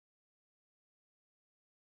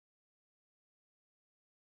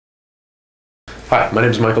Hi, my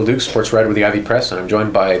name is Michael Duke, sports writer with the Ivy Press, and I'm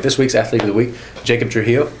joined by this week's Athlete of the Week, Jakob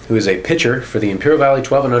Trujillo, who is a pitcher for the Imperial Valley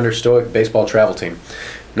 12 and under Stoic baseball travel team.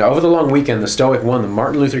 Now, over the long weekend, the Stoic won the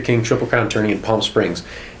Martin Luther King Triple Crown tourney in Palm Springs,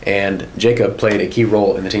 and Jakob played a key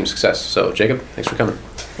role in the team's success. So, Jakob, thanks for coming.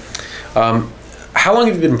 How long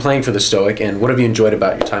have you been playing for the Stoic, and what have you enjoyed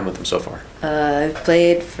about your time with them so far? I've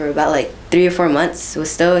played for about 3 or 4 months with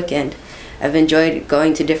Stoic, and I've enjoyed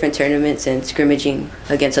going to different tournaments and scrimmaging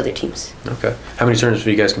against other teams. Okay. How many tournaments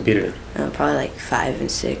have you guys competed in? Probably 5 and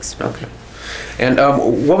 6. Probably. Okay. And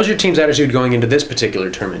what was your team's attitude going into this particular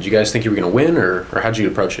tournament? Did you guys think you were going to win, or how did you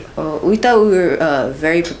approach it? We thought we were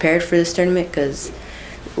very prepared for this tournament because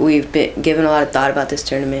we've been given a lot of thought about this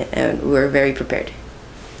tournament, and we're very prepared.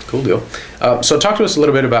 Cool deal. So talk to us a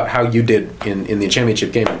little bit about how you did in the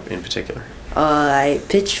championship game in particular. I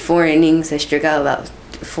pitched 4 innings. I struck out about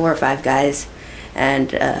 4 or 5 guys,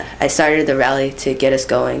 and I started the rally to get us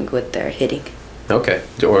going with their hitting. Okay.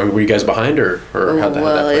 Or were you guys behind, or how'd that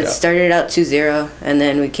play out? It started out 2-0, and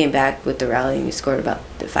then we came back with the rally, and we scored about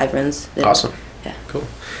 5 runs. Awesome. Yeah. Cool.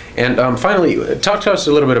 And finally, talk to us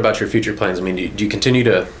a little bit about your future plans. I mean, do you continue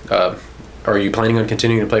to, are you planning on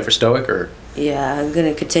continuing to play for Stoic, or? Yeah, I'm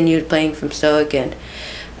going to continue playing from Stoic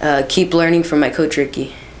and keep learning from my coach,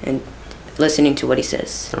 Ricky, and listening to what he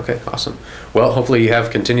says. Okay, awesome. Well, hopefully you have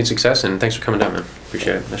continued success, and thanks for coming down, man.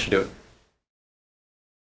 Appreciate it. That should do it.